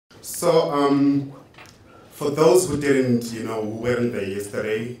So, for those who didn't, who weren't there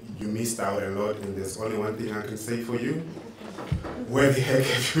yesterday, you missed out a lot, and there's only one thing I can say for you. Where the heck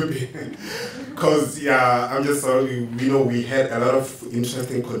have you been? Because, I'm just sorry, we had a lot of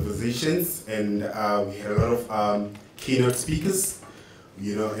interesting conversations, and we had a lot of keynote speakers,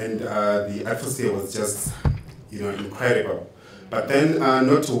 and the atmosphere was just, incredible. But then,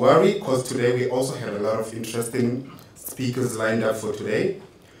 not to worry, because today we also have a lot of interesting speakers lined up for today.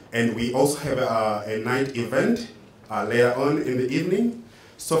 And we also have a night event later on in the evening.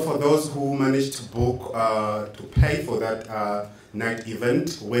 So for those who managed to book, to pay for that night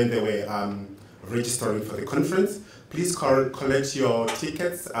event when they were registering for the conference, please collect your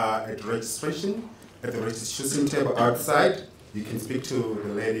tickets at registration, at the registration table outside. You can speak to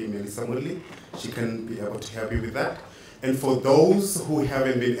the lady, Melissa Mudley. She can be able to help you with that. And for those who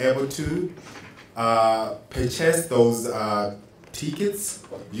haven't been able to purchase those tickets,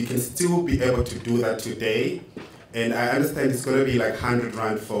 you can still be able to do that today. And I understand it's going to be like 100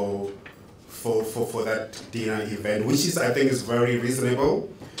 Rand for that dinner event, which is, I think, is very reasonable,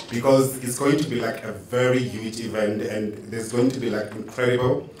 because it's going to be like a very huge event, and there's going to be like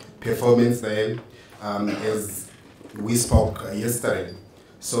incredible performance there, as we spoke yesterday.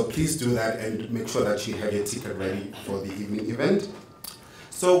 So please do that and make sure that you have your ticket ready for the evening event.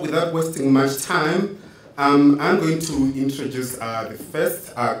 So without wasting much time, I'm going to introduce the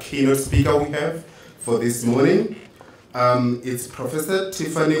first keynote speaker we have for this morning. It's Professor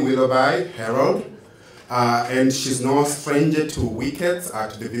Tiffany Willoughby-Herard, and she's no stranger to WiCDS,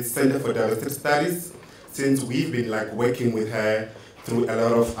 to the Wits Center for Diversity Studies, since we've been working with her through a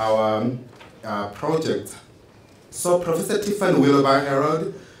lot of our projects. So Professor Tiffany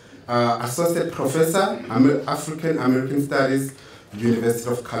Willoughby-Herard, Associate Professor, African American Studies, University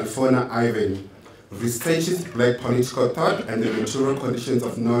of California, Irvine. Researches Black political thought and the material conditions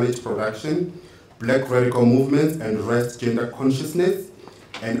of knowledge production, Black radical movements and race, gender consciousness,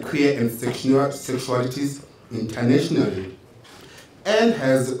 and queer and sexualities internationally, and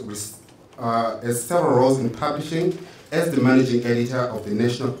has several roles in publishing as the managing editor of the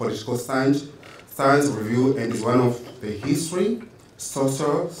National Political Science Review, and is one of the history,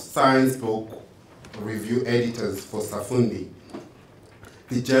 social science book review editors for Safundi,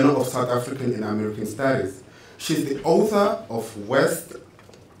 the Journal of South African and American Studies. She's the author of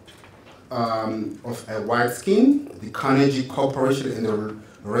of a White Skin, the Carnegie Corporation and the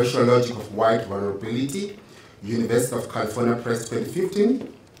Racial Logic of White Vulnerability, University of California Press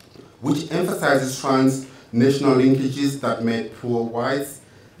 2015, which emphasizes transnational linkages that made poor whites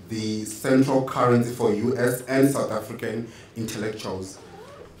the central currency for US and South African intellectuals,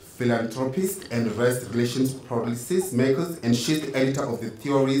 philanthropists, and race relations policy makers, and she's the editor of the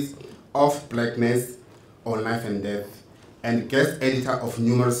Theories of Blackness on Life and Death, and guest editor of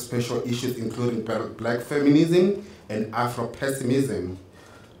numerous special issues including Black Feminism and Afro-Pessimism.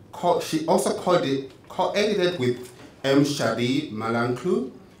 She also co-edited with M. Shadi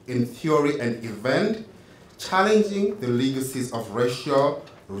Malanklu in Theory and Event, challenging the legacies of racial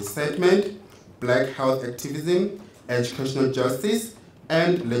resentment, Black health activism, educational justice,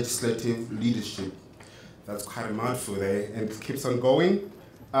 and legislative leadership. That's quite a mouthful there, and it keeps on going.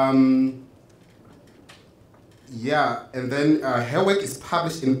 And then her work is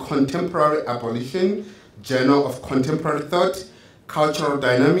published in Contemporary Abolition, Journal of Contemporary Thought, Cultural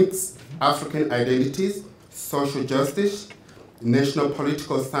Dynamics, African Identities, Social Justice, National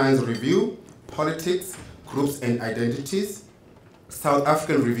Political Science Review, Politics, Groups and Identities, South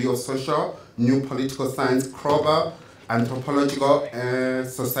African Review of Social, New Political Science, Kroger, Anthropological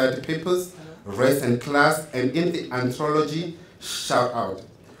Society Papers, Race and Class, and in the anthology, Shout Out.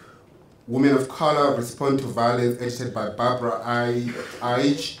 Women of Color Respond to Violence, edited by Barbara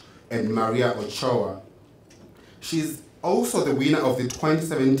Aich and Maria Ochoa. She's also the winner of the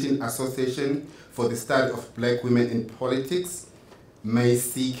 2017 Association for the Study of Black Women in Politics, May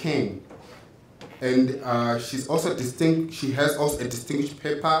C. King. And she has also a distinguished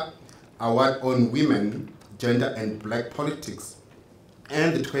paper award on women, gender, and Black politics,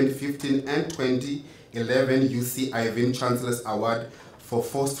 and the 2015 and 2011 UC Irvine Chancellor's Award for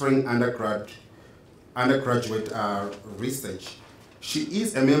fostering undergraduate research. She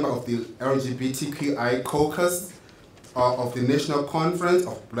is a member of the LGBTQI caucus of the National Conference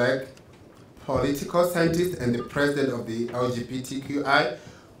of Black Political Scientists and the president of the LGBTQI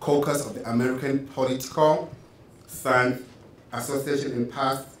caucus of the American Political Science Association, and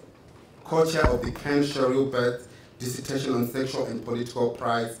past co-chair of the Ken Sherrill-Beth Dissertation on Sexual and Political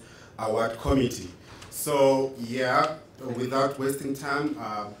Prize Award Committee. So yeah, without wasting time,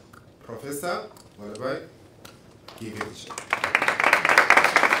 Professor Willoughby, give it a shot.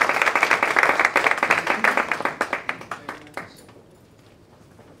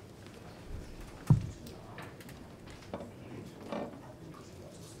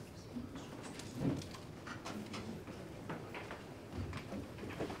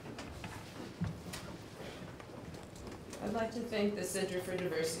 I'd like to thank the Center for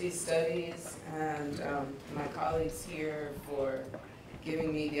Diversity Studies and my colleagues here for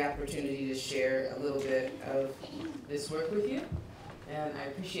giving me the opportunity to share a little bit of this work with you. And I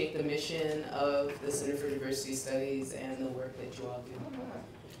appreciate the mission of the Center for Diversity Studies and the work that you all do.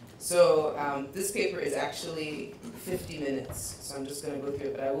 So this paper is actually 50 minutes, so I'm just going to go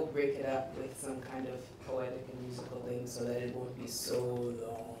through it, but I will break it up with some kind of poetic and musical thing so that it won't be so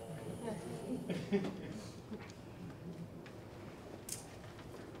long.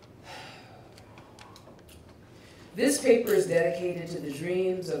 This paper is dedicated to the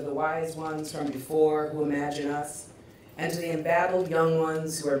dreams of the wise ones from before who imagine us, and to the embattled young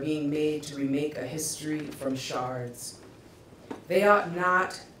ones who are being made to remake a history from shards. They ought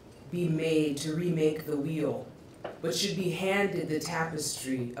not be made to remake the wheel, but should be handed the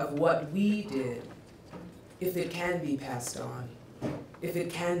tapestry of what we did, if it can be passed on, if it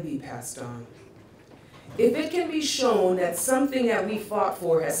can be passed on. If it can be shown that something that we fought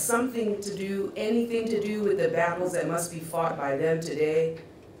for has something to do, anything to do with the battles that must be fought by them today,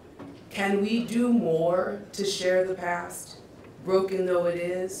 can we do more to share the past, broken though it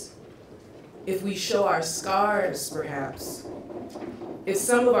is? If we show our scars, perhaps. If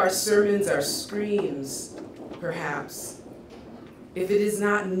some of our sermons are screams, perhaps. If it is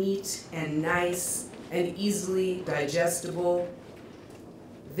not neat and nice and easily digestible,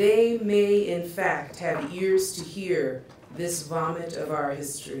 they may, in fact, have ears to hear this vomit of our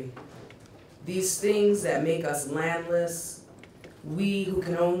history. These things that make us landless, we who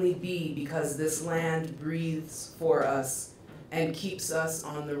can only be because this land breathes for us and keeps us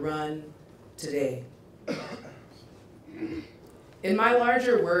on the run today. In my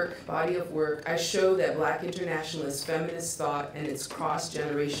larger body of work, I show that Black internationalist feminist thought and its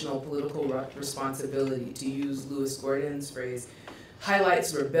cross-generational political responsibility, to use Lewis Gordon's phrase,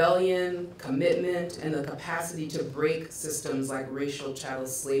 highlights rebellion, commitment, and the capacity to break systems like racial chattel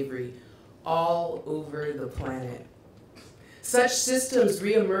slavery all over the planet. Such systems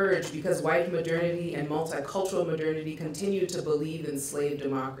reemerge because white modernity and multicultural modernity continue to believe in slave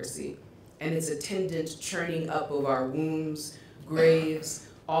democracy and its attendant churning up of our wombs, graves,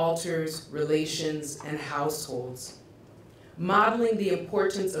 altars, relations, and households. Modeling the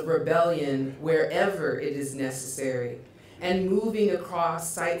importance of rebellion wherever it is necessary, and moving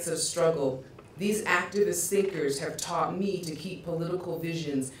across sites of struggle, these activist thinkers have taught me to keep political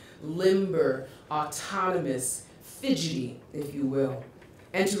visions limber, autonomous, fidgety, if you will,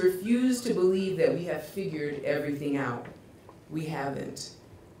 and to refuse to believe that we have figured everything out. We haven't.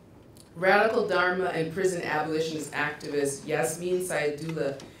 Radical Dharma and prison abolitionist activist Yasmin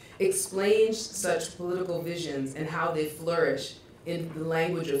Saidullah explains such political visions and how they flourish in the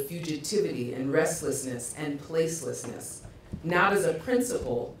language of fugitivity and restlessness and placelessness. Not as a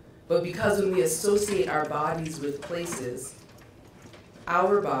principle, but because when we associate our bodies with places,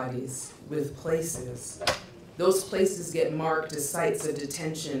 our bodies with places, those places get marked as sites of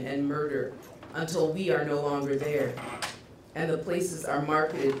detention and murder until we are no longer there. And the places are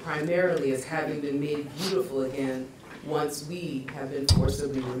marketed primarily as having been made beautiful again once we have been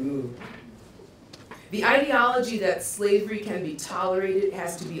forcibly removed. The ideology that slavery can be tolerated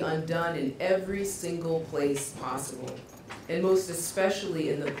has to be undone in every single place possible, and most especially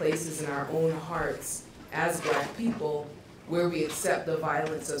in the places in our own hearts as Black people where we accept the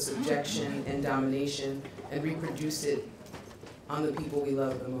violence of subjection and domination and reproduce it on the people we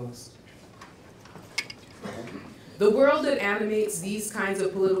love the most. The world that animates these kinds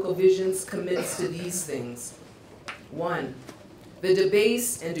of political visions commits to these things. 1, the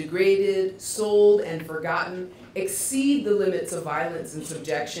debased and degraded, sold and forgotten exceed the limits of violence and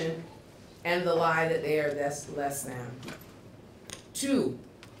subjection and the lie that they are less than. 2,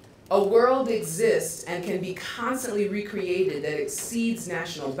 a world exists and can be constantly recreated that exceeds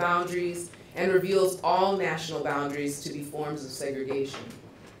national boundaries and reveals all national boundaries to be forms of segregation.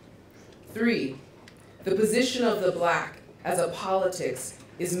 3, the position of the Black as a politics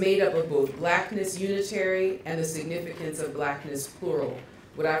is made up of both Blackness unitary and the significance of Blackness plural,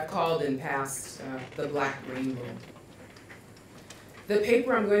 what I've called in past the Black rainbow. The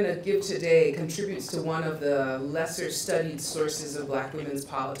paper I'm going to give today contributes to one of the lesser studied sources of Black women's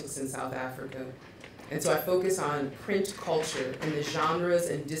politics in South Africa. And so I focus on print culture and the genres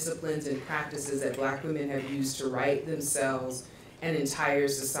and disciplines and practices that Black women have used to write themselves and entire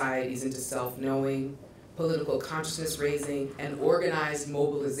societies into self-knowing, political consciousness raising, and organized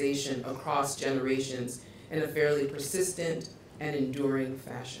mobilization across generations in a fairly persistent and enduring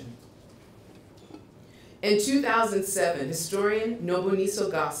fashion. In 2007, historian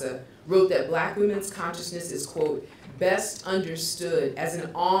Noboniso Gasa wrote that Black women's consciousness is, quote, best understood as an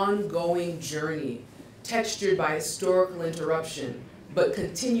ongoing journey textured by historical interruption, but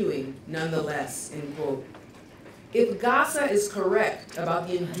continuing nonetheless, end quote. If Gasa is correct about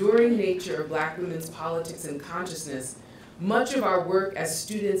the enduring nature of Black women's politics and consciousness, much of our work as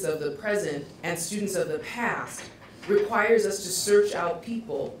students of the present and students of the past requires us to search out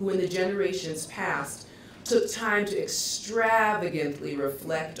people who in the generations past took time to extravagantly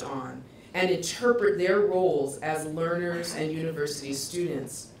reflect on and interpret their roles as learners and university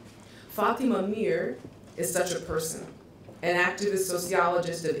students. Fatima Mir is such a person, an activist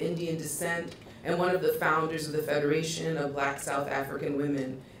sociologist of Indian descent and one of the founders of the Federation of Black South African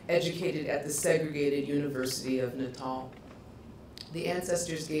Women, educated at the segregated University of Natal. The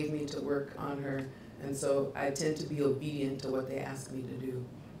ancestors gave me to work on her, and so I tend to be obedient to what they ask me to do.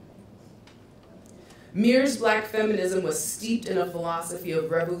 Mir's Black feminism was steeped in a philosophy of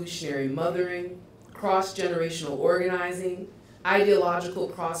revolutionary mothering, cross-generational organizing, ideological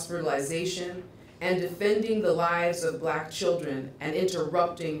cross-fertilization, and defending the lives of Black children and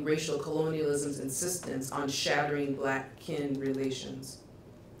interrupting racial colonialism's insistence on shattering Black kin relations.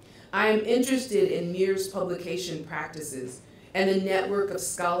 I am interested in Mir's publication practices and the network of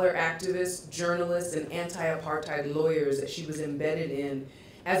scholar activists, journalists, and anti-apartheid lawyers that she was embedded in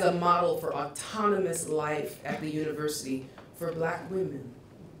as a model for autonomous life at the university for Black women.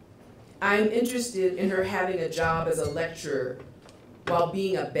 I am interested in her having a job as a lecturer while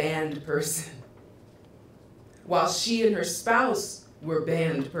being a banned person, while she and her spouse were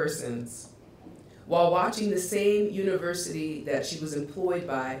banned persons, while watching the same university that she was employed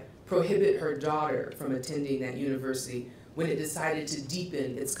by prohibit her daughter from attending that university when it decided to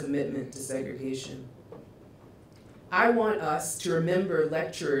deepen its commitment to segregation. I want us to remember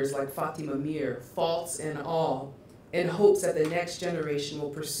lecturers like Fatima Mir, faults and all, in hopes that the next generation will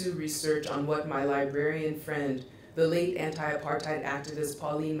pursue research on what my librarian friend, the late anti-apartheid activist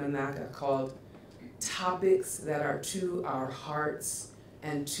Pauline Manaka, called topics that are to our hearts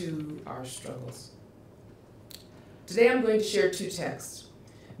and to our struggles. Today I'm going to share two texts.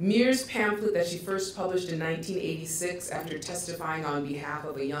 Mir's pamphlet that she first published in 1986 after testifying on behalf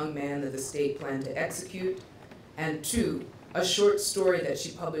of a young man that the state planned to execute, and two, a short story that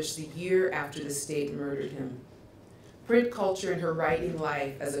she published the year after the state murdered him. Print culture in her writing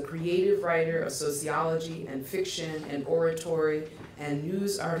life as a creative writer of sociology and fiction and oratory and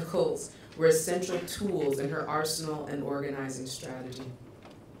news articles were essential tools in her arsenal and organizing strategy.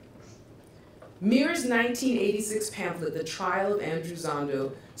 Mir's 1986 pamphlet, The Trial of Andrew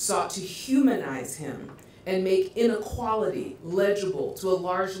Zondo, sought to humanize him and make inequality legible to a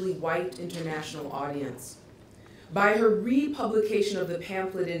largely white international audience. By her republication of the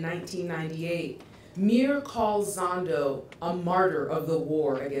pamphlet in 1998, Mir calls Zondo a martyr of the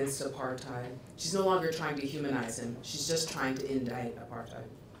war against apartheid. She's no longer trying to humanize him, she's just trying to indict apartheid.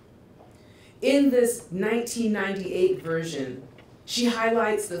 In this 1998 version, she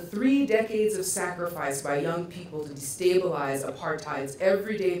highlights the 3 decades of sacrifice by young people to destabilize apartheid's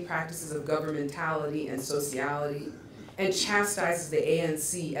everyday practices of governmentality and sociality, and chastises the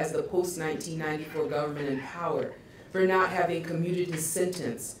ANC as the post-1994 government in power for not having commuted his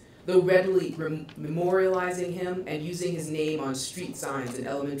sentence, though readily memorializing him and using his name on street signs in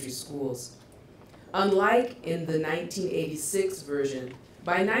elementary schools. Unlike in the 1986 version,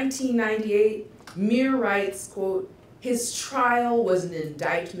 by 1998, Mir writes, quote, "His trial was an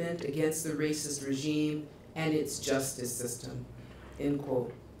indictment against the racist regime and its justice system," end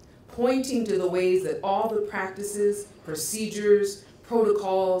quote, pointing to the ways that all the practices, procedures,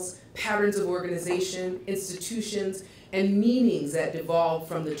 protocols, patterns of organization, institutions, and meanings that devolved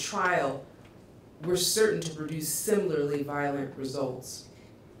from the trial were certain to produce similarly violent results.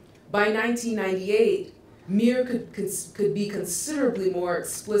 By 1998, Mir could be considerably more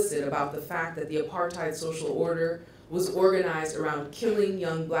explicit about the fact that the apartheid social order was organized around killing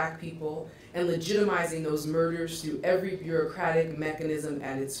young Black people and legitimizing those murders through every bureaucratic mechanism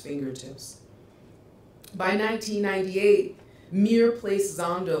at its fingertips. By 1998, Mir placed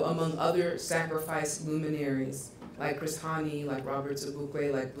Zondo among other sacrificed luminaries, like Chris Hani, like Robert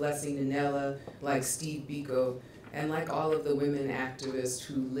Sobukwe, like Blessing Nanella, like Steve Biko, and like all of the women activists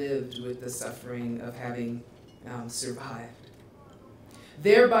who lived with the suffering of having survived,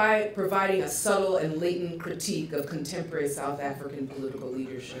 thereby providing a subtle and latent critique of contemporary South African political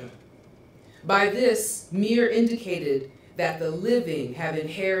leadership. By this, Mir indicated that the living have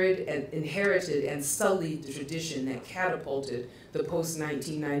inherited and sullied the tradition that catapulted the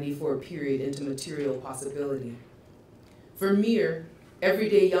post-1994 period into material possibility. For Mir,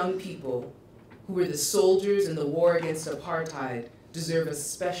 everyday young people who were the soldiers in the war against apartheid deserve a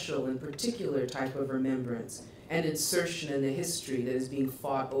special and particular type of remembrance and insertion in the history that is being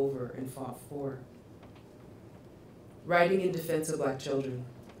fought over and fought for. writing in defense of Black children.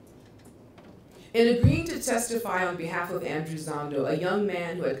 In agreeing to testify on behalf of Andrew Zondo, a young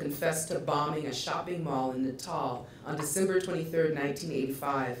man who had confessed to bombing a shopping mall in Natal on December 23,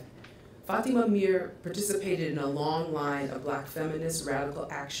 1985, Fatima Mir participated in a long line of Black feminist radical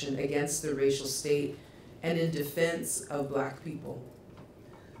action against the racial state and in defense of Black people.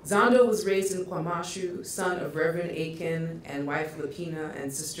 Zondo was raised in Kwamashu, son of Reverend Aiken and wife Lapina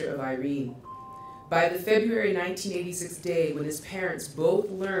and sister of Irene. By the February 1986 day when his parents both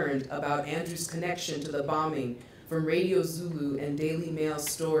learned about Andrew's connection to the bombing from Radio Zulu and Daily Mail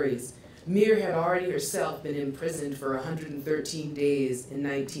stories, Mir had already herself been imprisoned for 113 days in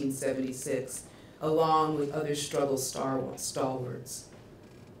 1976, along with other struggle stalwarts.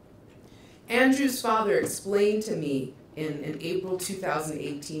 Andrew's father explained to me in an April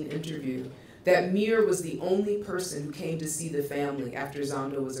 2018 interview that Mir was the only person who came to see the family after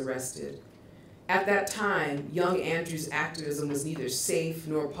Zondo was arrested. At that time, young Andrew's activism was neither safe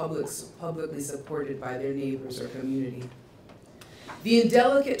nor publicly supported by their neighbors or community. The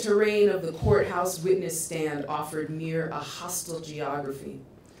indelicate terrain of the courthouse witness stand offered Mir a hostile geography.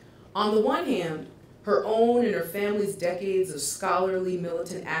 On the one hand, her own and her family's decades of scholarly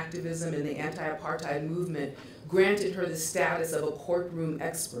militant activism in the anti-apartheid movement granted her the status of a courtroom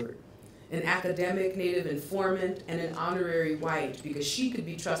expert, an academic Native informant, and an honorary white because she could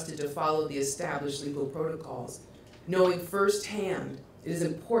be trusted to follow the established legal protocols. Knowing firsthand, it is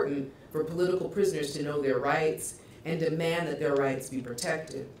important for political prisoners to know their rights and demand that their rights be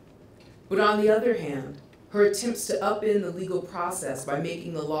protected. But on the other hand, her attempts to upend the legal process by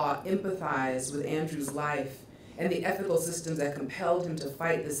making the law empathize with Andrew's life and the ethical systems that compelled him to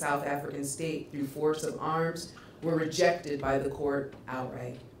fight the South African state through force of arms were rejected by the court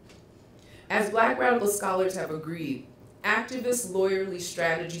outright. As Black radical scholars have agreed, activist lawyerly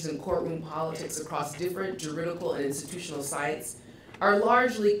strategies in courtroom politics across different juridical and institutional sites are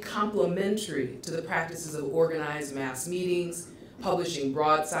largely complementary to the practices of organized mass meetings, publishing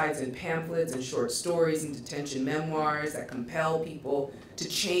broadsides and pamphlets and short stories and detention memoirs that compel people to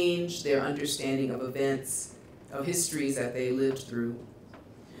change their understanding of events, of histories that they lived through.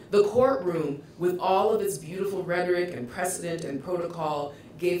 The courtroom, with all of its beautiful rhetoric and precedent and protocol,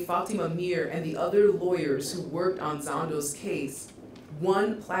 gave Fatima Mir and the other lawyers who worked on Zondo's case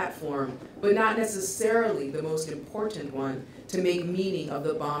one platform, but not necessarily the most important one, to make meaning of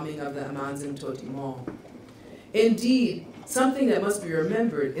the bombing of the Amanzimtoti Mall. Indeed, something that must be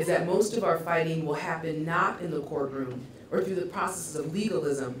remembered is that most of our fighting will happen not in the courtroom or through the processes of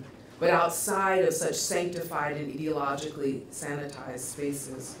legalism, but outside of such sanctified and ideologically sanitized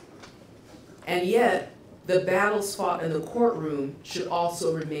spaces. And yet, the battles fought in the courtroom should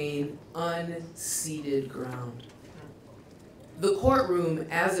also remain unceded ground. The courtroom,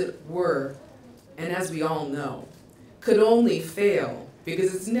 as it were, and as we all know, could only fail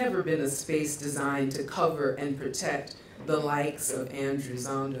because it's never been a space designed to cover and protect the likes of Andrew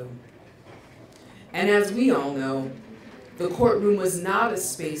Zondo. And as we all know, the courtroom was not a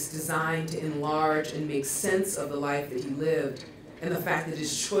space designed to enlarge and make sense of the life that he lived, and the fact that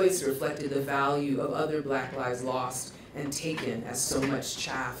his choice reflected the value of other Black lives lost and taken as so much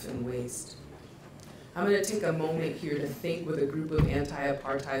chaff and waste. I'm going to take a moment here to think with a group of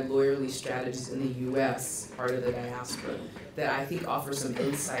anti-apartheid lawyerly strategies in the US, part of the diaspora, that I think offer some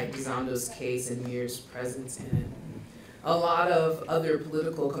insight to Zondo's case and Mir's presence in it. A lot of other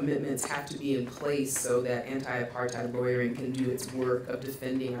political commitments have to be in place so that anti-apartheid lawyering can do its work of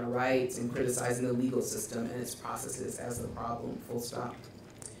defending our rights and criticizing the legal system and its processes as the problem, full stop.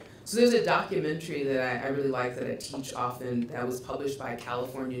 So there's a documentary that I really like that I teach often that was published by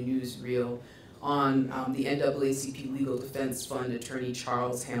California Newsreel on the NAACP Legal Defense Fund attorney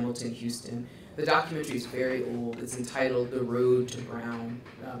Charles Hamilton Houston. The documentary is very old. It's entitled The Road to Brown,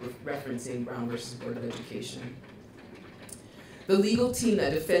 referencing Brown versus Board of Education. The legal team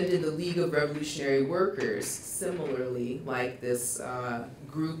that defended the League of Revolutionary Workers, similarly, like this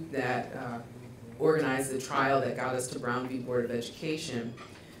group that organized the trial that got us to Brown v. Board of Education,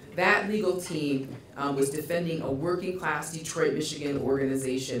 that legal team was defending a working class Detroit, Michigan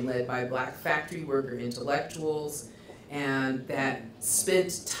organization led by Black factory worker intellectuals, and that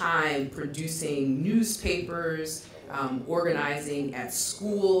spent time producing newspapers, organizing at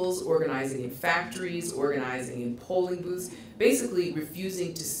schools, organizing in factories, organizing in polling booths, basically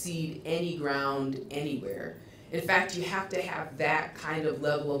refusing to cede any ground anywhere. In fact, you have to have that kind of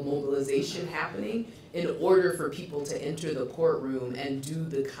level of mobilization happening in order for people to enter the courtroom and do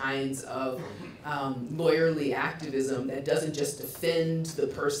the kinds of lawyerly activism that doesn't just defend the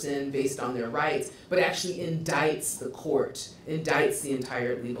person based on their rights, but actually indicts the court, indicts the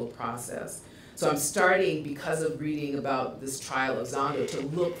entire legal process. So I'm starting, because of reading about this trial of Zondo, to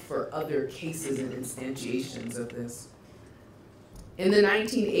look for other cases and instantiations of this. In the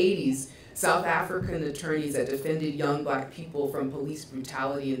 1980s, South African attorneys that defended young black people from police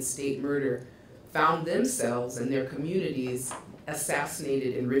brutality and state murder found themselves and their communities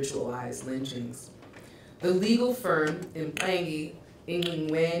assassinated in ritualized lynchings. The legal firm Mpangi,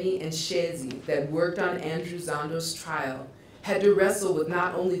 Ingwani, and Shezi that worked on Andrew Zondo's trial had to wrestle with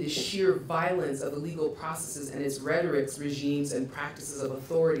not only the sheer violence of the legal processes and its rhetorics, regimes, and practices of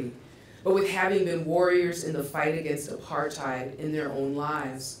authority, but with having been warriors in the fight against apartheid in their own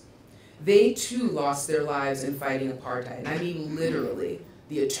lives. They too lost their lives in fighting apartheid, and I mean literally.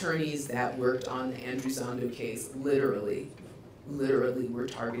 The attorneys that worked on the Andrew Zondo case literally were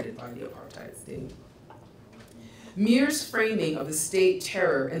targeted by the apartheid state. Mir's framing of the state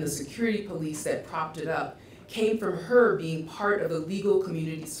terror and the security police that propped it up came from her being part of the legal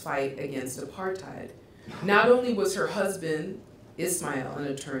community's fight against apartheid. Not only was her husband, Ismail, an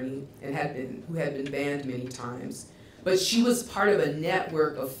attorney who had been banned many times, but she was part of a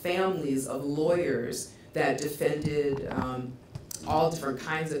network of families of lawyers that defended all different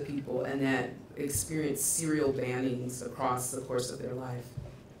kinds of people and that experienced serial bannings across the course of their life.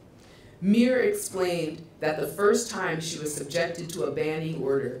 Mir explained that the first time she was subjected to a banning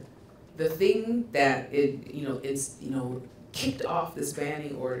order, the thing that kicked off this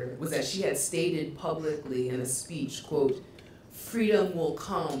banning order was that she had stated publicly in a speech, quote, "Freedom will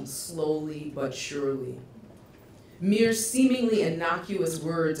come slowly but surely." Mir's seemingly innocuous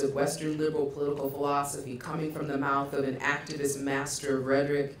words of Western liberal political philosophy coming from the mouth of an activist master of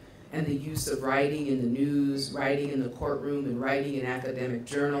rhetoric and the use of writing in the news, writing in the courtroom, and writing in academic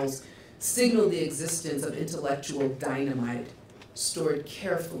journals signaled the existence of intellectual dynamite stored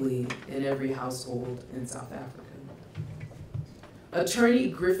carefully in every household in South Africa. Attorney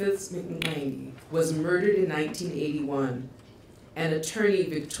Griffiths Mcmangy was murdered in 1981, and attorney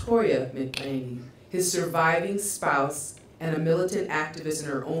Victoria Mcmangy, his surviving spouse and a militant activist in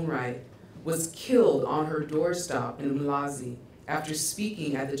her own right, was killed on her doorstep in Mlazi after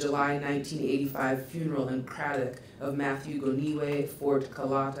speaking at the July 1985 funeral in Craddock of Matthew Goniwe, Fort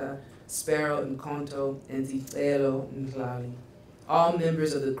Kalata, Sparrow Nkonto, and Zifelo Nklali, all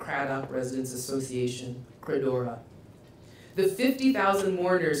members of the Craddock Residents Association, Credora. The 50,000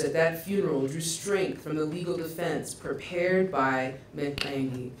 mourners at that funeral drew strength from the legal defense prepared by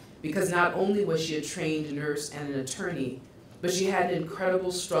Mcmangy, because not only was she a trained nurse and an attorney, but she had an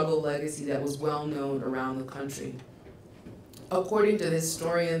incredible struggle legacy that was well known around the country. According to the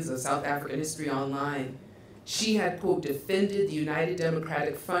historians of South African history online, she had, quote, defended the United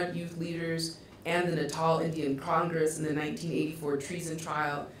Democratic Front youth leaders and the Natal Indian Congress in the 1984 treason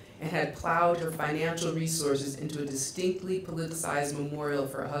trial, and had plowed her financial resources into a distinctly politicized memorial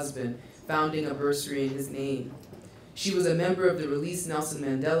for her husband, founding a bursary in his name. She was a member of the Release Nelson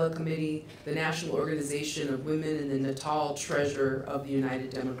Mandela Committee, the National Organization of Women, and the Natal Treasurer of the United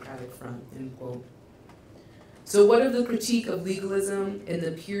Democratic Front, end quote. So what of the critique of legalism in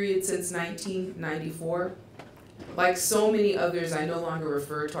the period since 1994? Like so many others, I no longer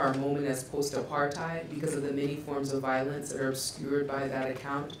refer to our moment as post-apartheid because of the many forms of violence that are obscured by that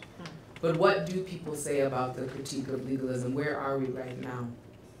account. But what do people say about the critique of legalism? Where are we right now?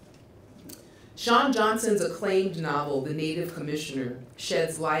 Sean Johnson's acclaimed novel, The Native Commissioner,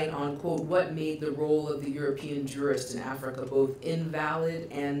 sheds light on, quote, what made the role of the European jurist in Africa both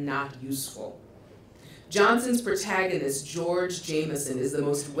invalid and not useful. Johnson's protagonist, George Jameson, is the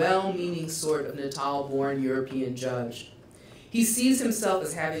most well-meaning sort of Natal-born European judge. He sees himself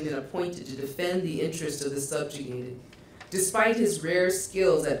as having been appointed to defend the interests of the subjugated. Despite his rare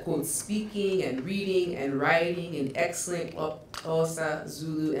skills at, quote, speaking and reading and writing in excellent Xhosa,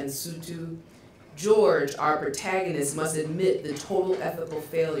 Zulu, and Sotho, George, our protagonist, must admit the total ethical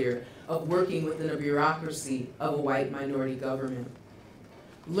failure of working within a bureaucracy of a white minority government.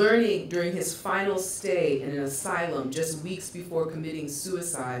 Learning during his final stay in an asylum just weeks before committing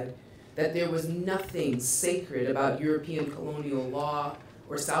suicide that there was nothing sacred about European colonial law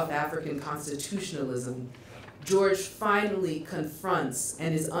or South African constitutionalism, George finally confronts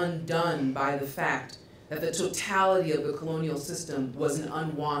and is undone by the fact that the totality of the colonial system was an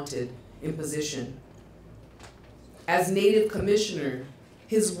unwanted imposition. As Native Commissioner,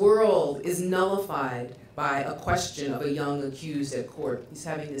 his world is nullified by a question of a young accused at court. He's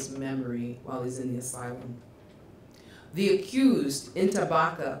having this memory while he's in the asylum. The accused,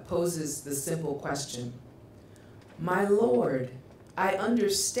 Intabaka, poses the simple question, "My Lord, I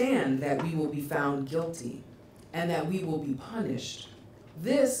understand that we will be found guilty and that we will be punished.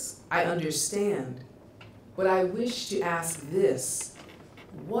 This I understand, but I wish to ask this.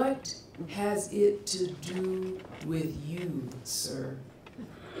 What has it to do with you, sir?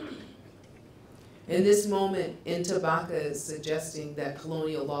 In this moment, Ntabaka is suggesting that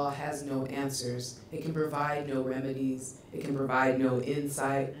colonial law has no answers. It can provide no remedies. It can provide no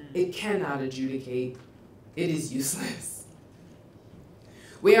insight. It cannot adjudicate. It is useless.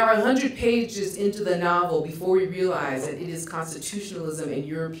 We are 100 pages into the novel before we realize that it is constitutionalism and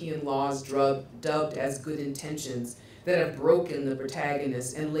European laws dubbed as good intentions that have broken the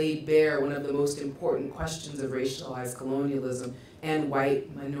protagonist and laid bare one of the most important questions of racialized colonialism and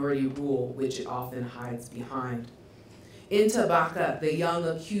white minority rule, which it often hides behind. Ntabaka, the young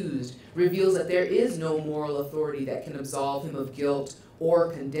accused, reveals that there is no moral authority that can absolve him of guilt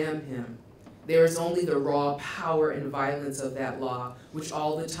or condemn him. There is only the raw power and violence of that law, which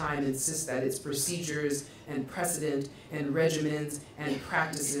all the time insists that its procedures and precedent and regimens and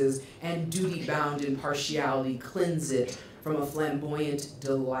practices and duty-bound impartiality cleanse it from a flamboyant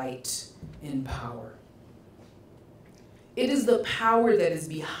delight in power. It is the power that is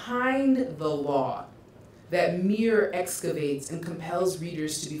behind the law that Mir excavates and compels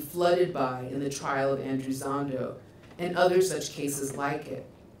readers to be flooded by in the trial of Andrew Zondo and other such cases like it.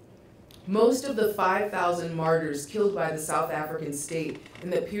 Most of the 5,000 martyrs killed by the South African state in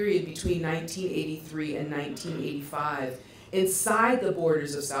the period between 1983 and 1985 inside the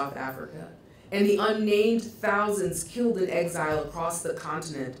borders of South Africa, and the unnamed thousands killed in exile across the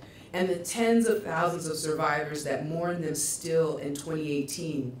continent, and the tens of thousands of survivors that mourn them still in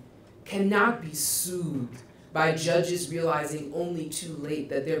 2018, cannot be soothed by judges realizing only too late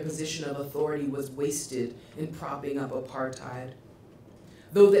that their position of authority was wasted in propping up apartheid.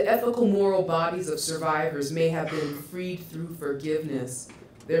 Though the ethical moral bodies of survivors may have been freed through forgiveness,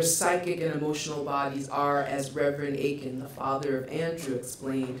 their psychic and emotional bodies are, as Reverend Aiken, the father of Andrew,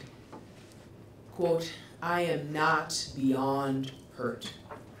 explained, quote, "I am not beyond hurt."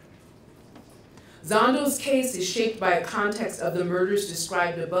 Zondo's case is shaped by a context of the murders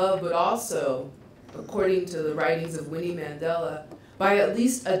described above, but also, according to the writings of Winnie Mandela, by at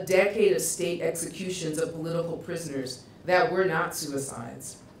least a decade of state executions of political prisoners that were not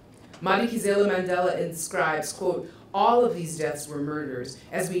suicides. Madikizela Mandela inscribes, quote, "All of these deaths were murders,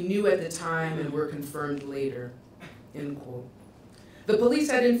 as we knew at the time and were confirmed later," end quote. The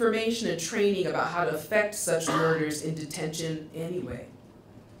police had information and training about how to effect such murders in detention anyway.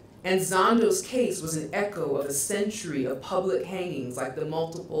 And Zondo's case was an echo of a century of public hangings like the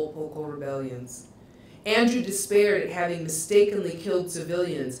multiple Poko rebellions. Andrew despaired at having mistakenly killed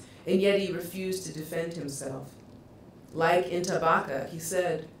civilians, and yet he refused to defend himself. Like Ntabaka, he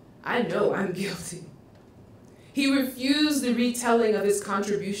said, "I know I'm guilty." He refused the retelling of his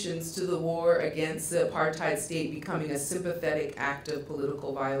contributions to the war against the apartheid state becoming a sympathetic act of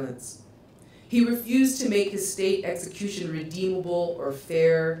political violence. He refused to make his state execution redeemable or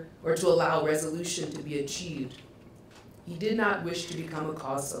fair, or to allow resolution to be achieved. He did not wish to become a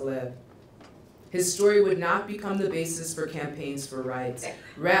cause célèbre. His story would not become the basis for campaigns for rights.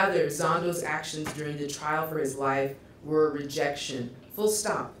 Rather, Zondo's actions during the trial for his life were a rejection, full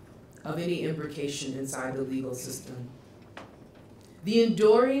stop, of any imbrication inside the legal system. The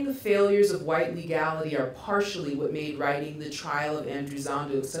enduring failures of white legality are partially what made writing The Trial of Andrew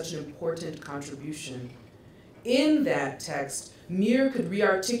Zondo such an important contribution. In that text, Mir could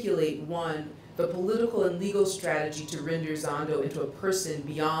rearticulate, one, the political and legal strategy to render Zondo into a person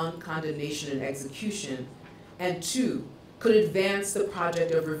beyond condemnation and execution, and two, could advance the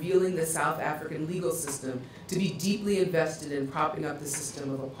project of revealing the South African legal system to be deeply invested in propping up the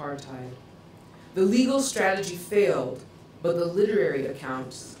system of apartheid. The legal strategy failed, but the literary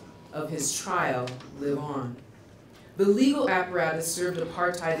accounts of his trial live on. The legal apparatus served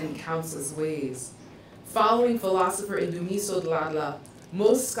apartheid in countless ways. Following philosopher Ndumiso Dladla,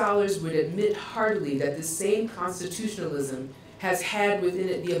 most scholars would admit heartily that the same constitutionalism has had within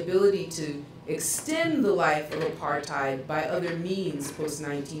it the ability to extend the life of apartheid by other means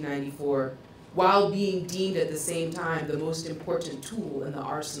post-1994, while being deemed at the same time the most important tool in the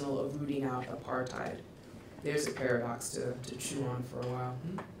arsenal of rooting out apartheid. There's a paradox to chew on for a while.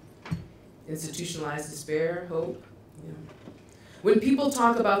 Institutionalized despair, hope. Yeah. When people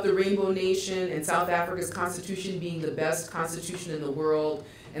talk about the Rainbow Nation and South Africa's constitution being the best constitution in the world,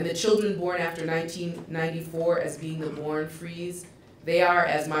 and the children born after 1994 as being the born frees, they are,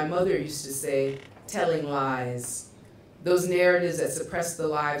 as my mother used to say, telling lies. Those narratives that suppress the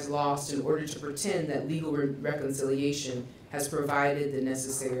lives lost in order to pretend that legal reconciliation has provided the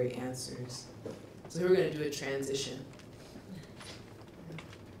necessary answers. So here we're going to do a transition.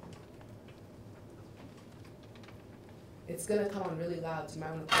 It's going to come on really loud, so you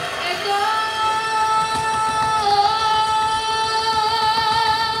might want to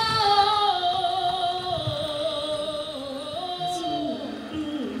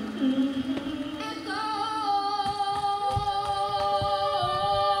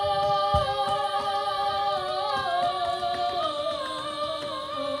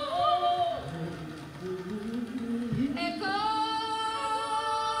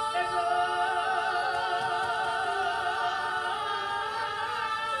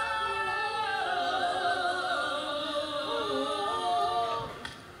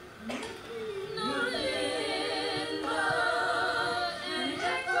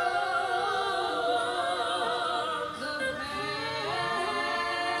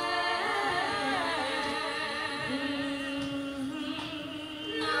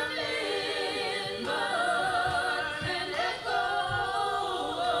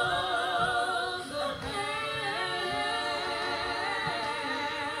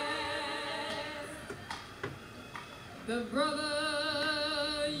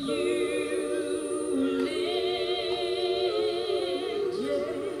brother, you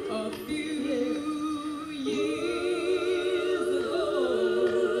lived a few years ago.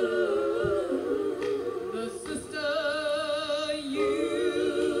 The sister you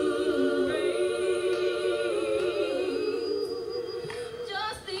raised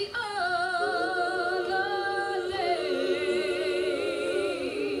just the other day,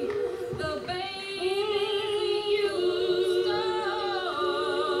 the baby you stole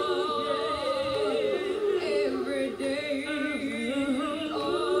every day of the week.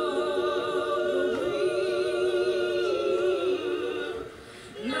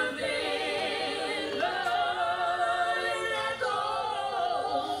 Nothing but an echo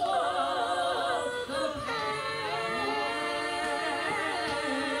of the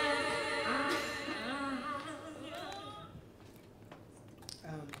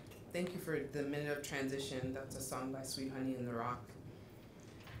Thank you for the minute of transition. That's a song by Sweet Honey and the Rock.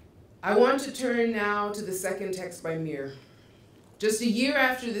 I want to turn now to the second text by Mir. Just a year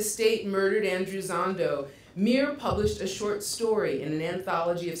after the state murdered Andrew Zondo, Mir published a short story in an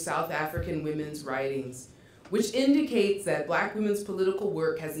anthology of South African women's writings, which indicates that Black women's political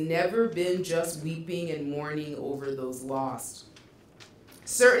work has never been just weeping and mourning over those lost.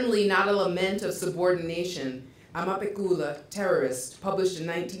 Certainly not a lament of subordination. Amapekula, Terrorist, published in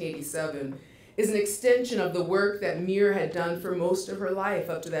 1987, is an extension of the work that Mir had done for most of her life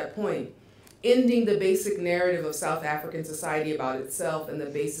up to that point, ending the basic narrative of South African society about itself and the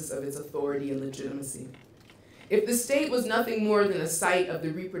basis of its authority and legitimacy. If the state was nothing more than a site of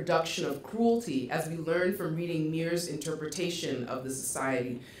the reproduction of cruelty, as we learned from reading Mir's interpretation of the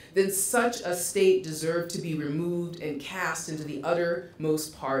society, then such a state deserved to be removed and cast into the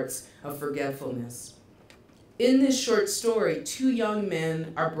uttermost parts of forgetfulness. In this short story, two young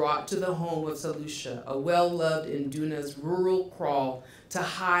men are brought to the home of Salusha, a well-loved Induna's rural kraal, to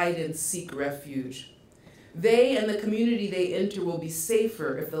hide and seek refuge. They and the community they enter will be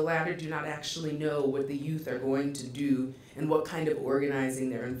safer if the latter do not actually know what the youth are going to do and what kind of organizing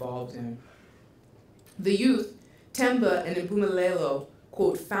they're involved in. The youth, Temba and Impumelelo,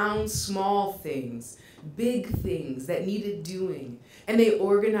 quote, found small things, big things that needed doing, and they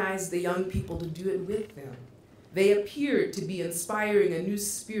organized the young people to do it with them. They appeared to be inspiring a new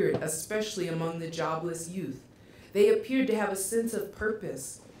spirit, especially among the jobless youth. They appeared to have a sense of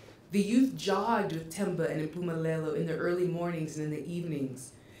purpose. The youth jogged with Temba and Impumelelo in the early mornings and in the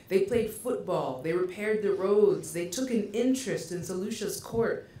evenings. They played football, they repaired the roads, they took an interest in Salusha's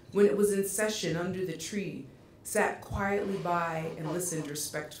court when it was in session under the tree, sat quietly by and listened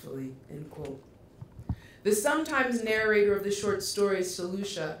respectfully, end quote. The sometimes narrator of the short story,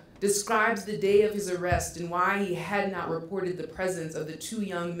 Salusha, describes the day of his arrest and why he had not reported the presence of the two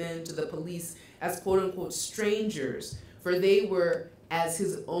young men to the police as quote-unquote strangers, for they were as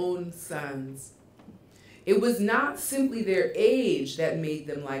his own sons. It was not simply their age that made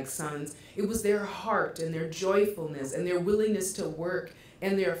them like sons, it was their heart and their joyfulness and their willingness to work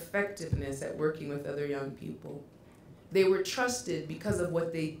and their effectiveness at working with other young people. They were trusted because of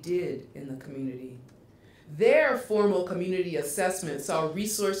what they did in the community. Their formal community assessment saw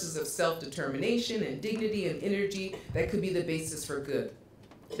resources of self-determination and dignity and energy that could be the basis for good.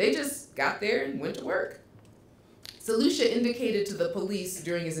 They just got there and went to work. Salusha indicated to the police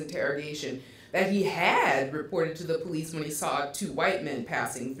during his interrogation that he had reported to the police when he saw two white men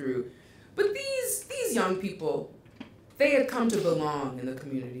passing through. But these young people, they had come to belong in the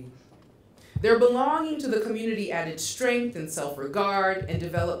community. Their belonging to the community added strength and self-regard and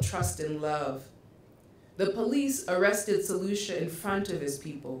developed trust and love. The police arrested Salusha in front of his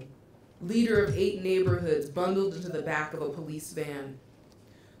people, leader of 8 neighborhoods bundled into the back of a police van.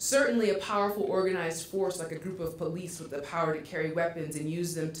 Certainly a powerful organized force like a group of police with the power to carry weapons and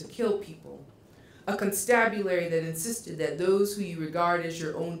use them to kill people. A constabulary that insisted that those who you regard as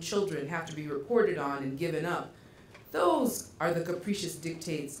your own children have to be reported on and given up. Those are the capricious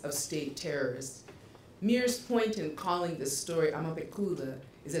dictates of state terrorists. Mir's point in calling this story Amapekula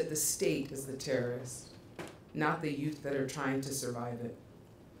is that the state is the terrorist, not the youth that are trying to survive it.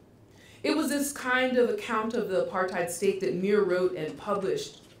 It was this kind of account of the apartheid state that Mir wrote and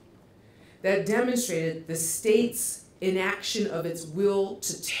published that demonstrated the state's inaction of its will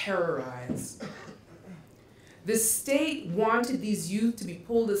to terrorize. The state wanted these youth to be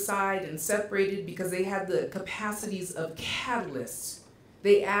pulled aside and separated because they had the capacities of catalysts.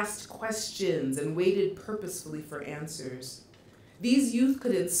 They asked questions and waited purposefully for answers. These youth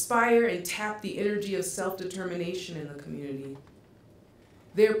could inspire and tap the energy of self-determination in the community.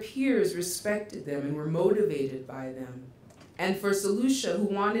 Their peers respected them and were motivated by them. And for Salusha, who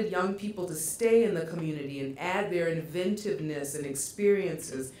wanted young people to stay in the community and add their inventiveness and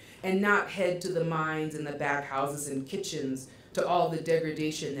experiences and not head to the mines and the back houses and kitchens to all the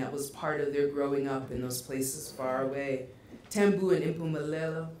degradation that was part of their growing up in those places far away, Tembu and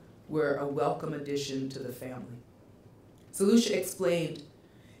Impumelelo were a welcome addition to the family. Salusha explained,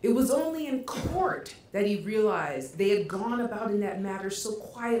 it was only in court that he realized they had gone about in that matter so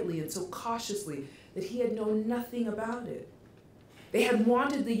quietly and so cautiously that he had known nothing about it. They had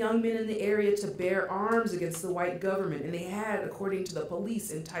wanted the young men in the area to bear arms against the white government, and they had, according to the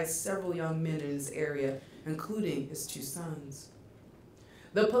police, enticed several young men in his area, including his 2 sons.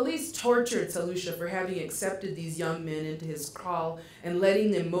 The police tortured Salusha for having accepted these young men into his kraal and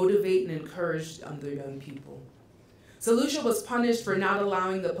letting them motivate and encourage other young people. Salusha was punished for not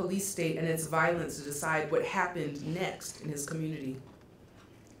allowing the police state and its violence to decide what happened next in his community.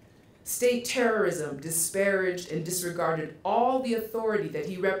 State terrorism disparaged and disregarded all the authority that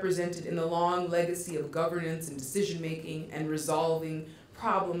he represented in the long legacy of governance and decision-making and resolving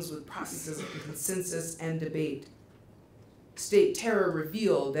problems with processes of consensus and debate. State terror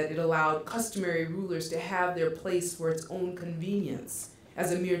revealed that it allowed customary rulers to have their place for its own convenience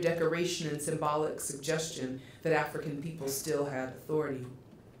as a mere decoration and symbolic suggestion that African people still had authority.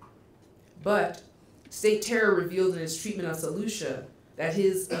 But state terror revealed in its treatment of Salusha that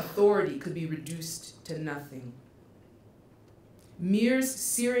his authority could be reduced to nothing. Mir's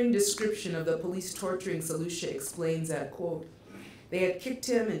searing description of the police torturing Salusha explains that, quote, they had kicked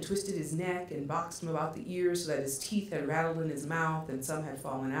him and twisted his neck and boxed him about the ears so that his teeth had rattled in his mouth and some had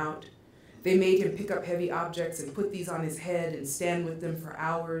fallen out. They made him pick up heavy objects and put these on his head and stand with them for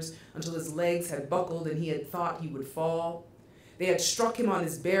hours until his legs had buckled and he had thought he would fall. They had struck him on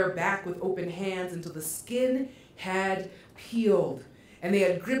his bare back with open hands until the skin had peeled. And they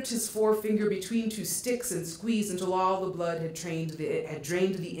had gripped his forefinger between 2 sticks and squeezed until all the blood had drained to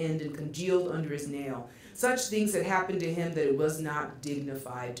the end and congealed under his nail. Such things had happened to him that it was not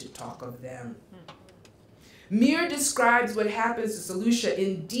dignified to talk of them. Mir describes what happens to Salusha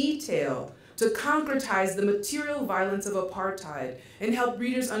in detail to concretize the material violence of apartheid and help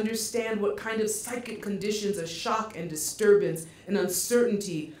readers understand what kind of psychic conditions of shock and disturbance and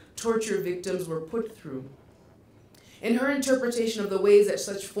uncertainty torture victims were put through. In her interpretation of the ways that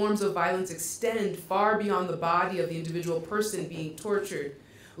such forms of violence extend far beyond the body of the individual person being tortured,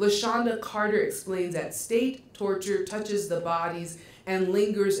 LaShonda Carter explains that state torture touches the bodies and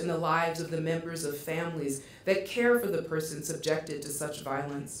lingers in the lives of the members of families that care for the person subjected to such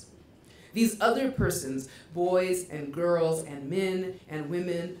violence. These other persons, boys and girls and men and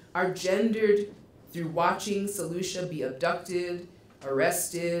women, are gendered through watching Salusha be abducted,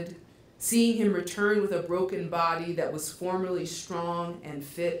 arrested, seeing him return with a broken body that was formerly strong and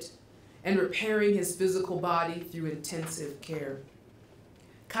fit, and repairing his physical body through intensive care.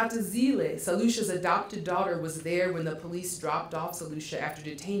 Katazile, Salusha's adopted daughter, was there when the police dropped off Salusha after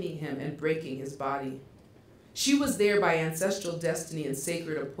detaining him and breaking his body. She was there by ancestral destiny and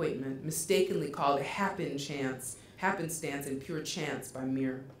sacred appointment, mistakenly called a happenstance and pure chance by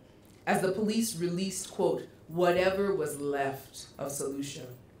Mir, as the police released, quote, whatever was left of Salusha.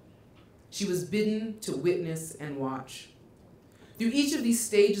 She was bidden to witness and watch. Through each of these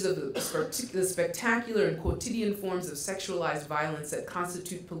stages of the spectacular and quotidian forms of sexualized violence that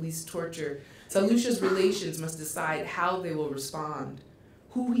constitute police torture, Salusha's relations must decide how they will respond,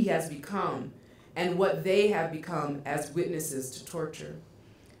 who he has become, and what they have become as witnesses to torture.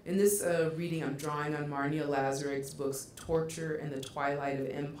 In this reading, I'm drawing on Marnia Lazarik's books Torture and the Twilight of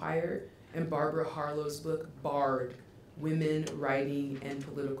Empire and Barbara Harlow's book Barred, Women, Writing, and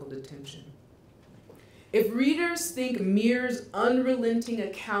Political Detention. If readers think Mir's unrelenting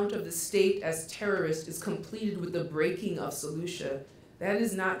account of the state as terrorist is completed with the breaking of Salusha, that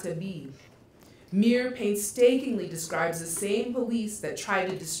is not to be. Mir painstakingly describes the same police that tried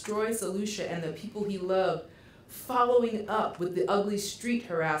to destroy Salusha and the people he loved, following up with the ugly street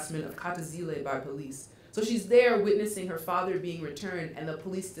harassment of Katazile by police. So she's there witnessing her father being returned, and the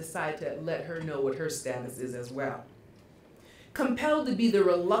police decide to let her know what her status is as well. Compelled to be the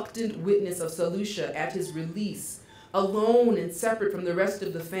reluctant witness of Salusha at his release, alone and separate from the rest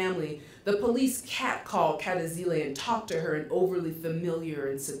of the family, the police catcalled Katazile and talked to her in overly familiar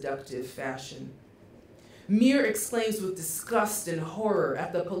and seductive fashion. Mir exclaims with disgust and horror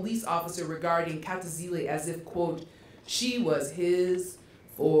at the police officer regarding Katazile as if, quote, she was his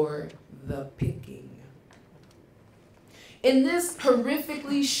for the picking. In this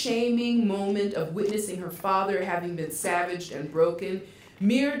horrifically shaming moment of witnessing her father having been savaged and broken,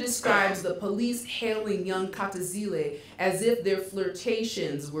 Mir describes the police hailing young Katazile as if their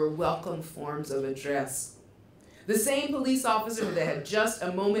flirtations were welcome forms of address. The same police officer that had just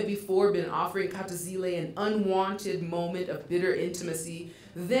a moment before been offering Katazile an unwanted moment of bitter intimacy,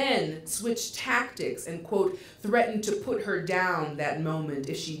 then switched tactics and, quote, threatened to put her down that moment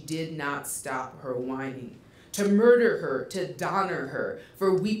if she did not stop her whining, to murder her, to donner her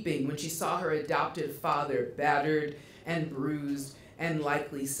for weeping when she saw her adopted father battered and bruised and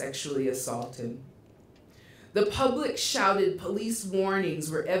likely sexually assaulted. The public shouted police warnings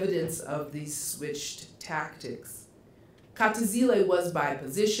were evidence of these switched tactics. Katazile was by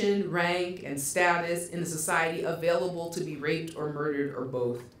position, rank, and status in the society available to be raped or murdered or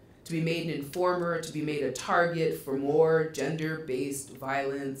both, to be made an informer, to be made a target for more gender-based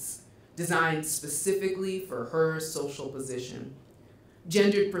violence designed specifically for her social position.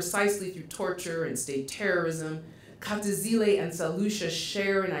 Gendered precisely through torture and state terrorism, Katazile and Salusha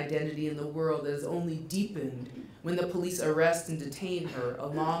share an identity in the world that is only deepened when the police arrest and detain her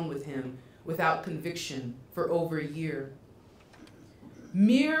along with him without conviction for over a year.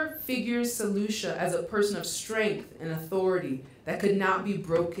 Mir figures Salusha as a person of strength and authority that could not be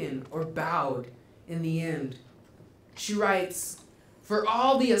broken or bowed in the end. She writes, "For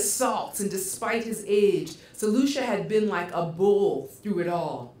all the assaults and despite his age, Salusha had been like a bull through it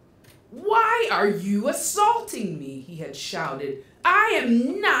all. 'Why are you assaulting me?' he had shouted. 'I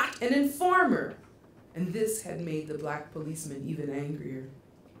am not an informer.' And this had made the black policeman even angrier.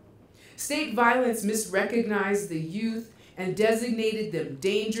 State violence misrecognized the youth and designated them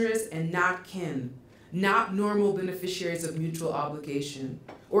dangerous and not kin, not normal beneficiaries of mutual obligation.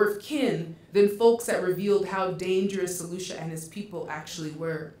 Or if kin, then folks that revealed how dangerous Salusha and his people actually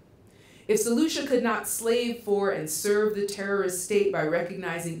were. If Salusha could not slave for and serve the terrorist state by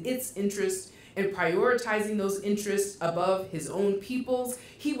recognizing its interests and prioritizing those interests above his own people's,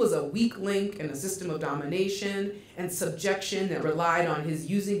 he was a weak link in a system of domination and subjection that relied on his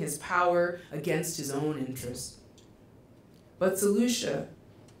using his power against his own interests. But Salusha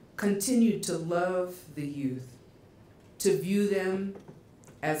continued to love the youth, to view them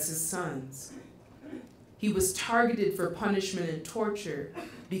as his sons. He was targeted for punishment and torture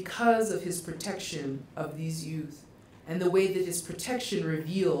because of his protection of these youth, and the way that his protection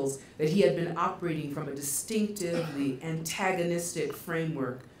reveals that he had been operating from a distinctively antagonistic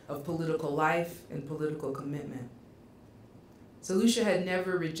framework of political life and political commitment. Salusha had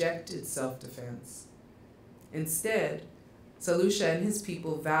never rejected self-defense. Instead, Salusha and his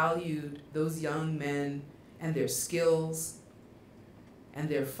people valued those young men and their skills and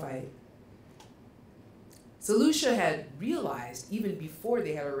their fight. Salusha had realized, even before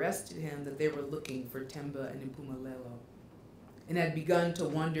they had arrested him, that they were looking for Temba and Impumelelo, and had begun to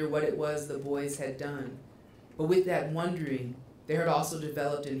wonder what it was the boys had done. But with that wondering, there had also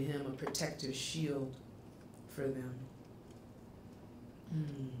developed in him a protective shield for them.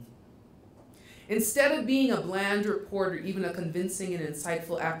 Instead of being a bland report or even a convincing and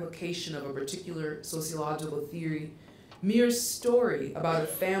insightful application of a particular sociological theory, Mir's story about a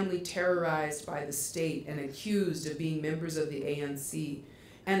family terrorized by the state and accused of being members of the ANC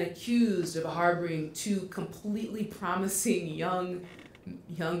and accused of harboring two completely promising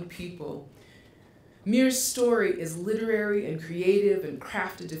young people. Mir's story is literary and creative and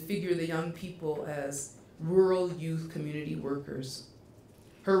crafted to figure the young people as rural youth community workers.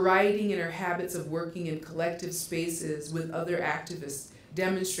 Her writing and her habits of working in collective spaces with other activists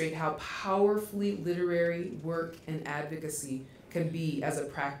demonstrate how powerfully literary work and advocacy can be as a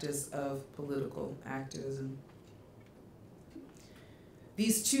practice of political activism.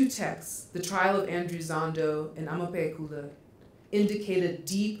 These two texts, The Trial of Andrew Zondo and Amapekula, indicate a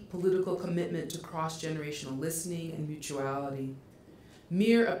deep political commitment to cross-generational listening and mutuality.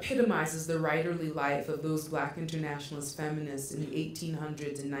 Mir epitomizes the writerly life of those Black internationalist feminists in the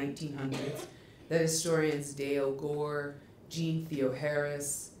 1800s and 1900s that historians Dale Gore, Jean Theo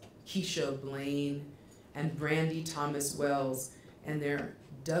Harris, Keisha Blaine, and Brandy Thomas Wells, and their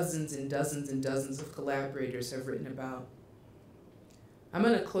dozens and dozens and dozens of collaborators have written about. I'm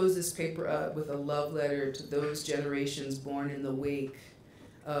going to close this paper up with a love letter to those generations born in the wake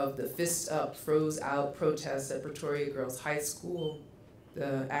of the Fist Up, Froze Out protests at Pretoria Girls High School,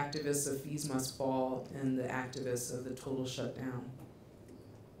 the activists of Fees Must Fall, and the activists of the total shutdown.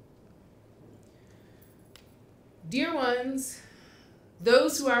 Dear ones,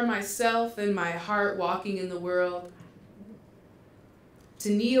 those who are myself and my heart walking in the world,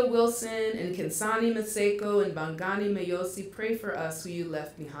 Tania Wilson and Kinsani Maseko and Bangani Mayosi, pray for us who you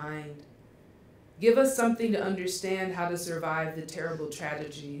left behind. Give us something to understand how to survive the terrible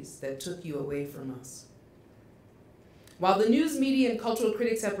tragedies that took you away from us. While the news media and cultural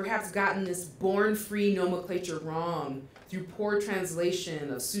critics have perhaps gotten this born-free nomenclature wrong through poor translation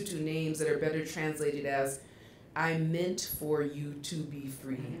of Sutu names that are better translated as I meant for you to be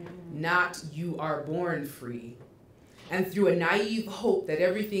free, not you are born free. And through a naive hope that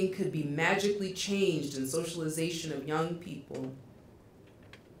everything could be magically changed in socialization of young people.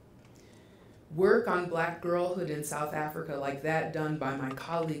 Work on Black girlhood in South Africa, like that done by my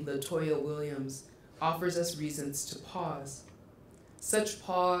colleague LaToya Williams, offers us reasons to pause. Such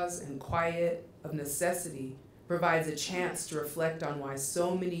pause and quiet of necessity provides a chance to reflect on why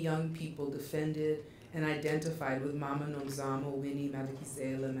so many young people defended and identified with Mama Nomzamo Winnie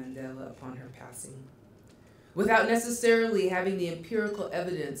Madikizela Mandela upon her passing. Without necessarily having the empirical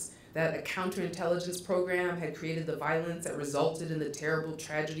evidence that a counterintelligence program had created the violence that resulted in the terrible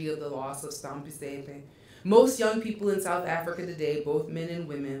tragedy of the loss of Stampisepe, most young people in South Africa today, both men and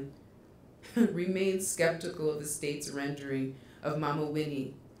women, remain skeptical of the state's rendering of Mama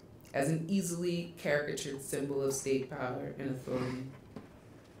Winnie as an easily caricatured symbol of state power and authority.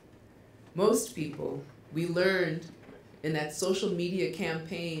 Most people, we learned in that social media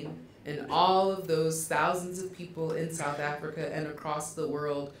campaign and all of those thousands of people in South Africa and across the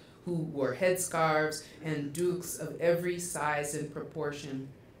world who wore headscarves and dukes of every size and proportion,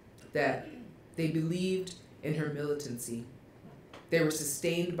 that they believed in her militancy. They were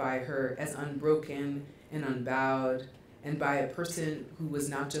sustained by her as unbroken and unbowed, and by a person who was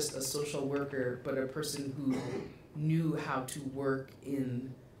not just a social worker, but a person who knew how to work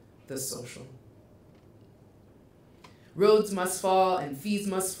in the social. Roads must fall and fees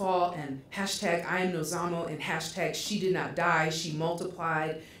must fall and hashtag I am Nozamo and hashtag she did not die, she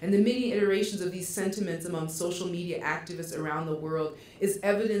multiplied. And the many iterations of these sentiments among social media activists around the world is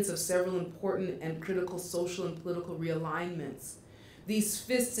evidence of several important and critical social and political realignments. These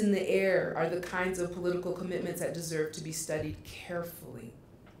fists in the air are the kinds of political commitments that deserve to be studied carefully.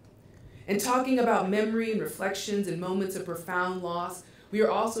 And talking about memory and reflections and moments of profound loss, we are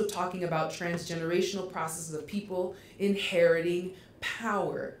also talking about transgenerational processes of people inheriting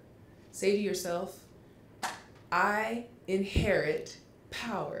power. Say to yourself, I inherit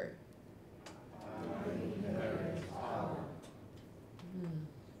power. I inherit power.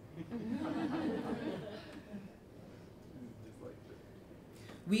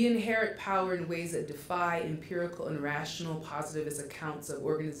 We inherit power in ways that defy empirical and rational positivist accounts of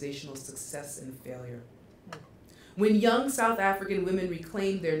organizational success and failure. When young South African women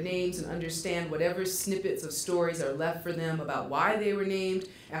reclaim their names and understand whatever snippets of stories are left for them about why they were named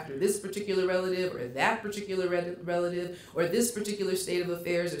after this particular relative or that particular relative or this particular state of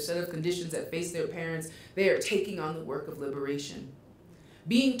affairs or set of conditions that face their parents, they are taking on the work of liberation.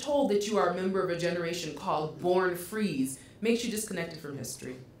 Being told that you are a member of a generation called Born Frees makes you disconnected from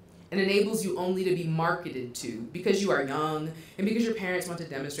history and enables you only to be marketed to because you are young and because your parents want to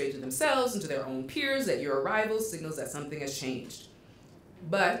demonstrate to themselves and to their own peers that your arrival signals that something has changed.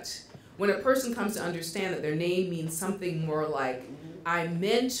 But when a person comes to understand that their name means something more like, I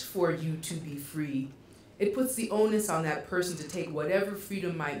meant for you to be free, it puts the onus on that person to take whatever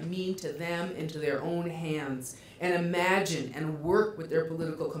freedom might mean to them into their own hands and imagine and work with their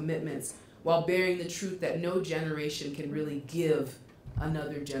political commitments while bearing the truth that no generation can really give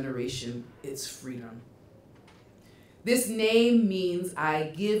another generation its freedom. This name means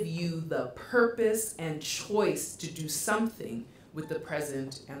I give you the purpose and choice to do something with the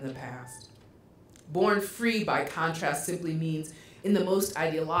present and the past. Born free, by contrast, simply means in the most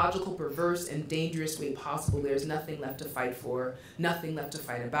ideological, perverse, and dangerous way possible, there's nothing left to fight for, nothing left to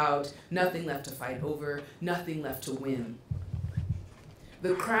fight about, nothing left to fight over, nothing left to win.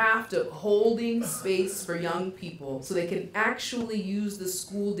 The craft of holding space for young people so they can actually use the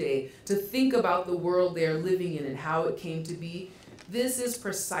school day to think about the world they are living in and how it came to be, this is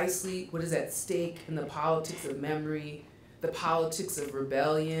precisely what is at stake in the politics of memory, the politics of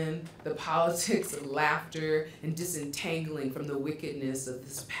rebellion, the politics of laughter and disentangling from the wickedness of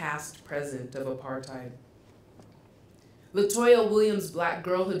this past present of apartheid. LaToya Williams' Black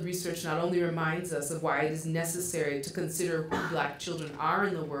girlhood research not only reminds us of why it is necessary to consider who Black children are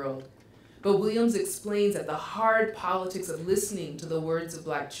in the world, but Williams explains that the hard politics of listening to the words of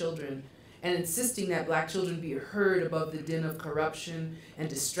Black children and insisting that Black children be heard above the din of corruption and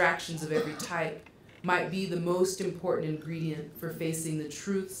distractions of every type might be the most important ingredient for facing the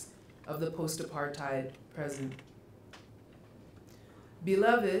truths of the post-apartheid present.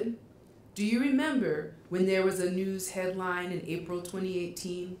 Beloved, do you remember when there was a news headline in April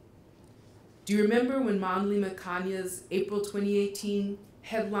 2018? Do you remember when Manly Makanya's April 2018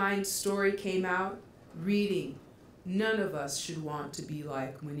 headline story came out, reading, "None of us should want to be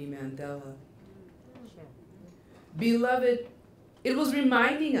like Winnie Mandela"? Beloved, it was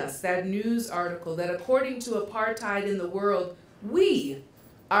reminding us, that news article, that according to apartheid in the world, we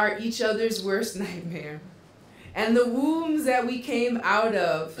are each other's worst nightmare. And the wombs that we came out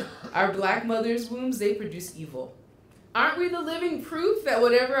of, our black mothers' wombs, they produce evil. Aren't we the living proof that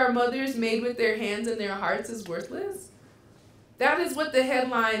whatever our mothers made with their hands and their hearts is worthless? That is what the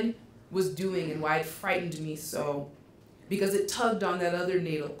headline was doing and why it frightened me so. Because it tugged on that other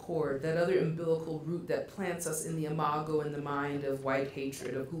natal cord, that other umbilical root that plants us in the imago and the mind of white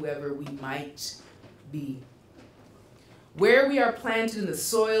hatred of whoever we might be. Where we are planted in the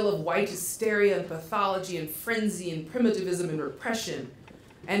soil of white hysteria and pathology and frenzy and primitivism and repression,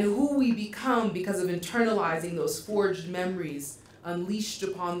 and who we become because of internalizing those forged memories unleashed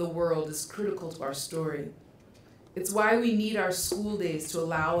upon the world is critical to our story. It's why we need our school days to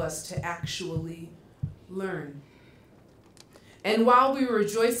allow us to actually learn. And while we were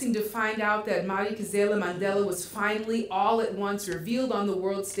rejoicing to find out that Marikizela Mandela was finally all at once revealed on the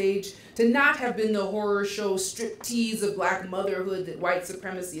world stage to not have been the horror show striptease of black motherhood that white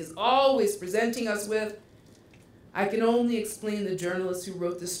supremacy is always presenting us with, I can only explain the journalist who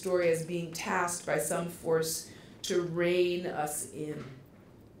wrote the story as being tasked by some force to rein us in,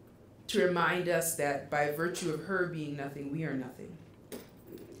 to remind us that by virtue of her being nothing, we are nothing.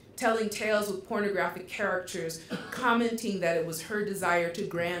 Telling tales with pornographic characters, commenting that it was her desire to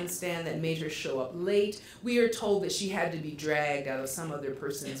grandstand that made her show up late. We are told that she had to be dragged out of some other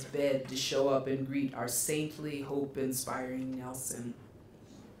person's bed to show up and greet our saintly, hope-inspiring Nelson.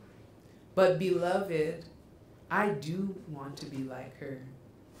 But beloved, I do want to be like her,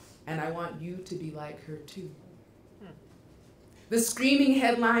 and I want you to be like her too. The screaming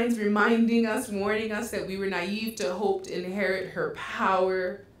headlines reminding us, warning us that we were naive to hope to inherit her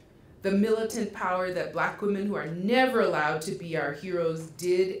power, the militant power that black women who are never allowed to be our heroes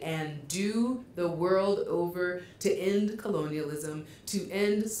did and do the world over to end colonialism, to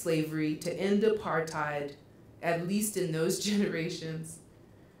end slavery, to end apartheid, at least in those generations.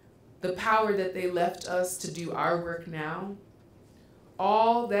 The power that they left us to do our work now,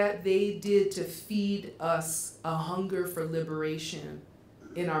 all that they did to feed us a hunger for liberation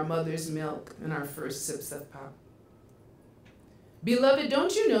in our mother's milk and our first sips of pop. Beloved,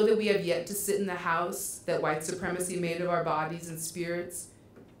 don't you know that we have yet to sit in the house that white supremacy made of our bodies and spirits?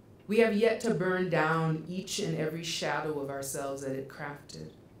 We have yet to burn down each and every shadow of ourselves that it crafted.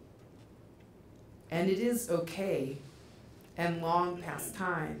 And it is okay and long past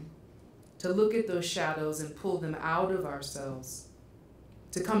time to look at those shadows and pull them out of ourselves,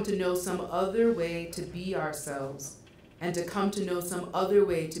 to come to know some other way to be ourselves, and to come to know some other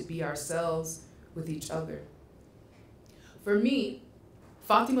way to be ourselves with each other. For me,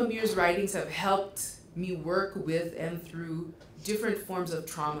 Fatima Meer's writings have helped me work with and through different forms of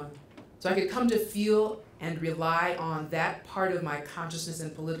trauma, so I could come to feel and rely on that part of my consciousness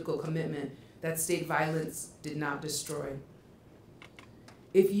and political commitment that state violence did not destroy.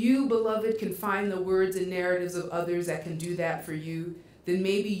 If you, beloved, can find the words and narratives of others that can do that for you, then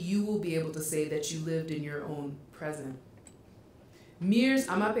maybe you will be able to say that you lived in your own present. Meer's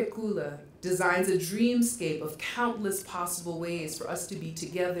Amapekula designs a dreamscape of countless possible ways for us to be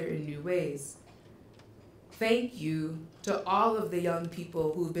together in new ways. Thank you to all of the young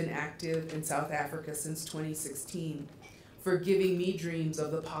people who've been active in South Africa since 2016 for giving me dreams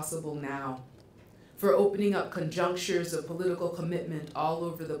of the possible now, for opening up conjunctures of political commitment all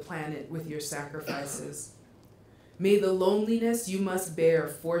over the planet with your sacrifices. May the loneliness you must bear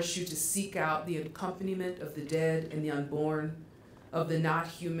force you to seek out the accompaniment of the dead and the unborn, of the not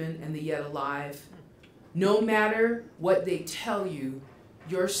human and the yet alive. No matter what they tell you,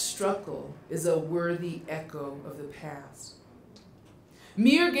 your struggle is a worthy echo of the past.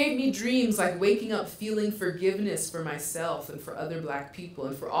 Meer gave me dreams like waking up feeling forgiveness for myself and for other black people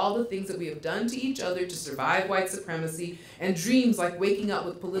and for all the things that we have done to each other to survive white supremacy, and dreams like waking up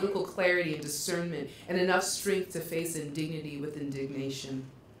with political clarity and discernment and enough strength to face indignity with indignation.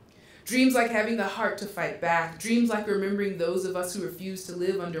 Dreams like having the heart to fight back, dreams like remembering those of us who refused to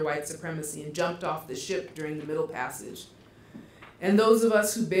live under white supremacy and jumped off the ship during the Middle Passage, and those of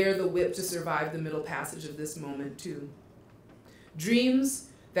us who bear the whip to survive the Middle Passage of this moment too. Dreams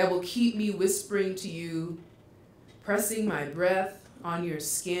that will keep me whispering to you, pressing my breath on your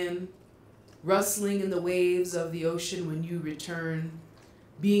skin, rustling in the waves of the ocean when you return,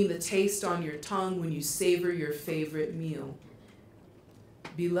 being the taste on your tongue when you savor your favorite meal.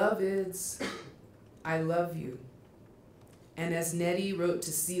 Beloveds, I love you. And as Nettie wrote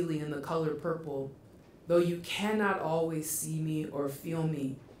to Celie in The Color Purple, though you cannot always see me or feel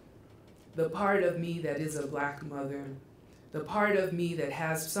me, the part of me that is a black mother, the part of me that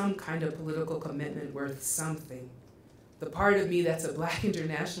has some kind of political commitment worth something, the part of me that's a black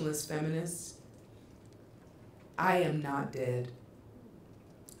internationalist feminist, I am not dead.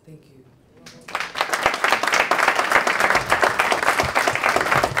 Thank you.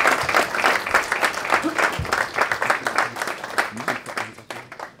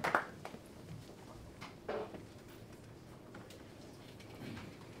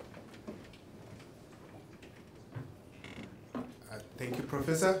 Thank you,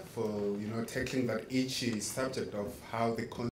 Professor, for tackling that itchy subject of how the